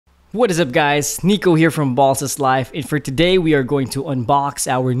What is up guys, Nico here from Balls Life, and for today we are going to unbox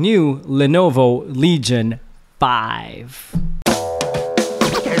our new Lenovo Legion 5.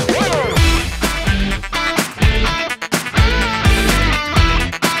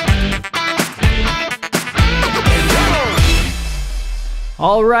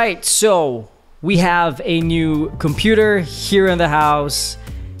 Alright, so we have a new computer here in the house.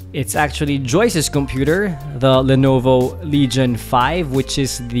 It's actually Joyce's computer, the Lenovo Legion 5, which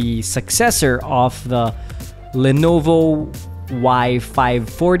is the successor of the Lenovo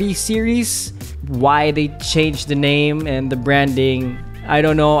Y540 series. Why they changed the name and the branding, I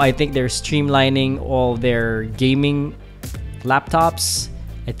don't know. I think they're streamlining all their gaming laptops.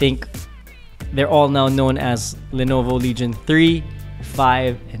 I think they're all now known as Lenovo Legion 3,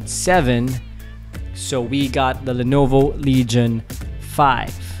 5, and 7. So we got the Lenovo Legion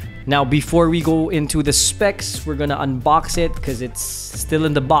 5. Now, before we go into the specs, we're gonna unbox it because it's still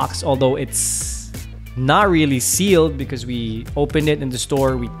in the box, although it's not really sealed because we opened it in the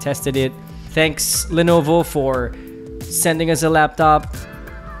store, we tested it. Thanks Lenovo for sending us a laptop.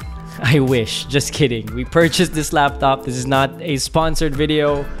 I wish, just kidding. We purchased this laptop. This is not a sponsored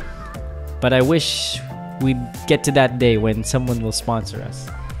video, but I wish we'd get to that day when someone will sponsor us.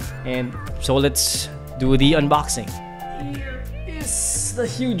 And so let's do the unboxing. Here is the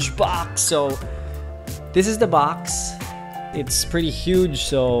huge box. So this is the box. It's pretty huge,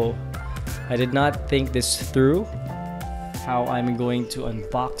 so I did not think this through, how I'm going to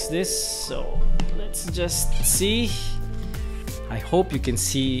unbox this. So let's just see. I hope you can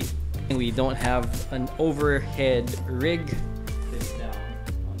see we don't have an overhead rig. This down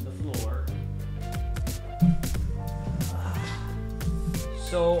on the floor.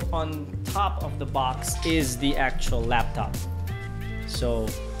 So on top of the box is the actual laptop. So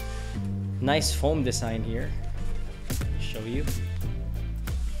nice foam design here. Show you.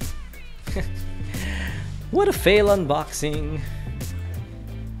 What a fail unboxing.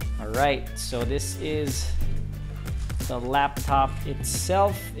 Alright, so this is the laptop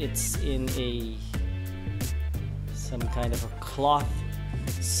itself. It's in some kind of a cloth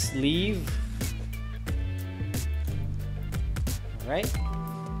sleeve. Alright.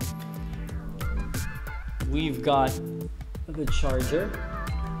 We've got the charger.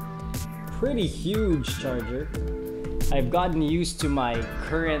 Pretty huge charger. I've gotten used to my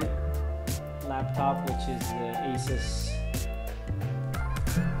current laptop, which is the Asus.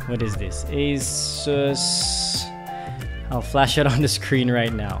 What is this? Asus. I'll flash it on the screen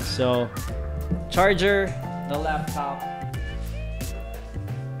right now. So, charger, the laptop,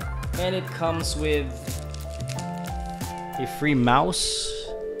 and it comes with a free mouse.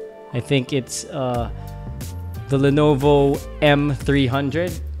 I think it's the Lenovo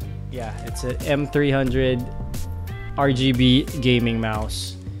M300. Yeah, it's an M300 RGB gaming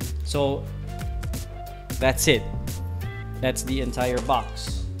mouse. So that's it. That's the entire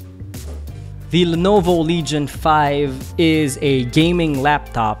box. The Lenovo Legion 5 is a gaming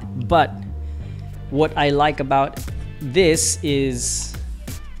laptop, but what I like about this is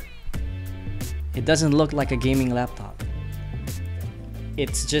it doesn't look like a gaming laptop.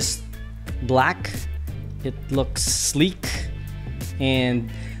 It's just black. It looks sleek,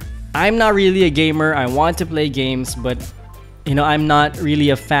 and I'm not really a gamer. I want to play games, but you know, I'm not really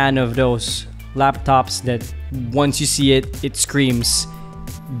a fan of those laptops that once you see it, it screams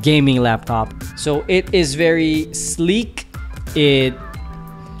gaming laptop. So it is very sleek. It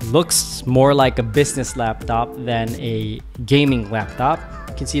looks more like a business laptop than a gaming laptop.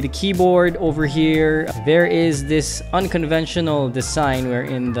 You can see the keyboard over here. There is this unconventional design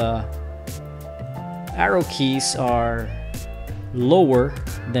wherein the arrow keys are lower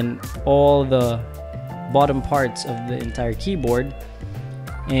than all the bottom parts of the entire keyboard.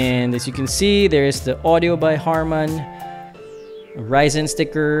 And as you can see, there is the audio by Harman, a Ryzen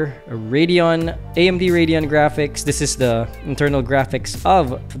sticker, a AMD Radeon graphics. This is the internal graphics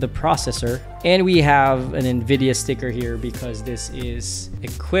of the processor. And we have an NVIDIA sticker here because this is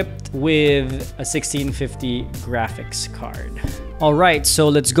equipped with a 1650 graphics card. All right, so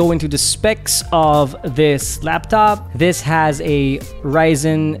let's go into the specs of this laptop. This has a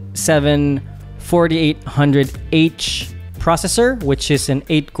Ryzen 7 4800H processor, which is an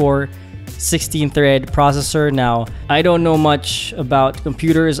 8-core 16-thread processor. Now, I don't know much about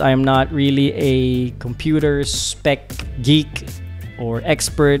computers. I am not really a computer spec geek or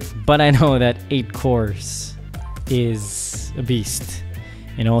expert, but I know that 8 cores is a beast.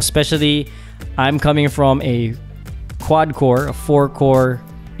 You know, especially I'm coming from a quad-core, a 4-core,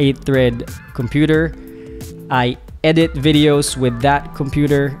 8-thread computer. I edit videos with that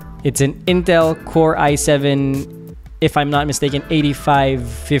computer. It's an Intel Core i7 if I'm not mistaken,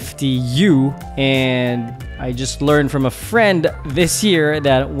 8550U. And I just learned from a friend this year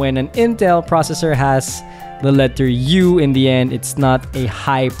that when an Intel processor has the letter U in the end, it's not a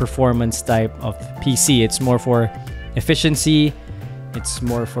high performance type of PC. It's more for efficiency, it's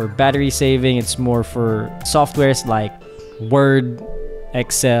more for battery saving, it's more for softwares like Word,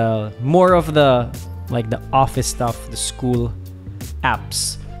 Excel, more of the office stuff, the school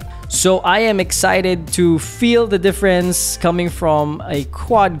apps. So I am excited to feel the difference coming from a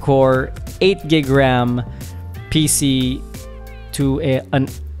quad-core 8GB RAM PC to an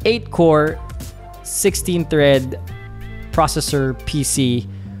 8-core 16-thread processor PC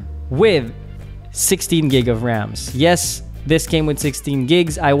with 16 gig of RAMs. Yes, this came with 16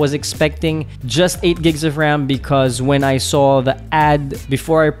 gigs. I was expecting just 8 gigs of RAM because when I saw the ad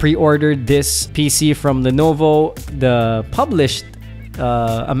before I pre-ordered this PC from Lenovo, the published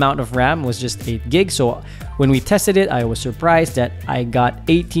amount of RAM was just 8 gigs. So when we tested it, I was surprised that I got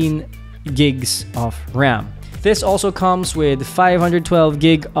 18 gigs of RAM. This also comes with 512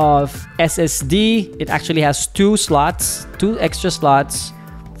 gig of SSD. It actually has two extra slots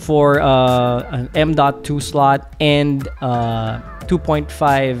for an M.2 slot and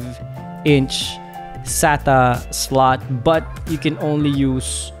 2.5-inch SATA slot, but you can only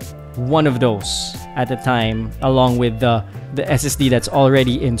use one of those at a time, along with the SSD that's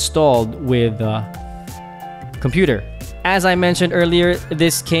already installed with the computer. As I mentioned earlier,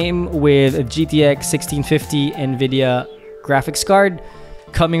 this came with a GTX 1650 NVIDIA graphics card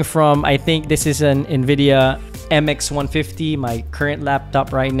coming from, I think this is an NVIDIA MX150, my current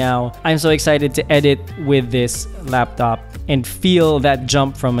laptop right now. I'm so excited to edit with this laptop and feel that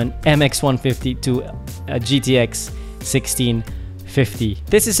jump from an MX150 to a GTX 1650.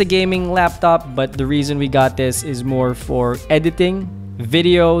 This is a gaming laptop, but the reason we got this is more for editing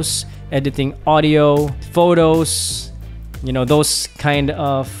videos, editing audio, photos, you know, those kind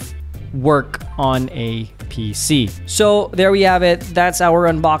of work on a PC. So there we have it. That's our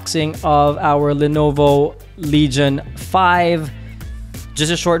unboxing of our Lenovo Legion 5.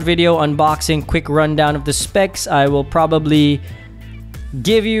 Just a short video unboxing, quick rundown of the specs. I will probably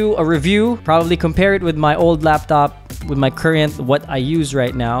give you a review, probably compare it with my old laptop, with my current, what I use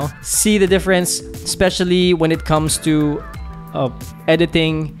right now. See the difference, especially when it comes to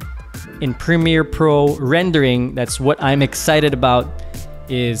editing in Premiere Pro, rendering. That's what I'm excited about,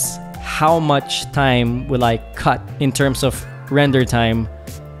 is how much time will I cut in terms of render time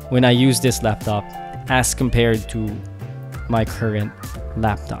when I use this laptop as compared to my current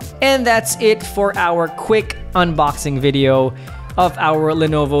laptop. And that's it for our quick unboxing video of our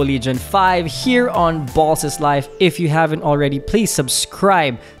Lenovo Legion 5 here on Balls is Life. If you haven't already, please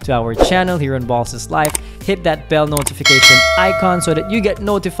subscribe to our channel here on Balls is Life. Hit that bell notification icon so that you get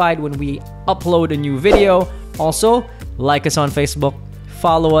notified when we upload a new video. Also, like us on Facebook,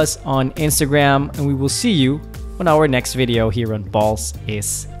 follow us on Instagram, and we will see you on our next video here on Balls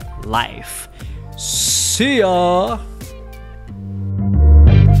is Life. See ya!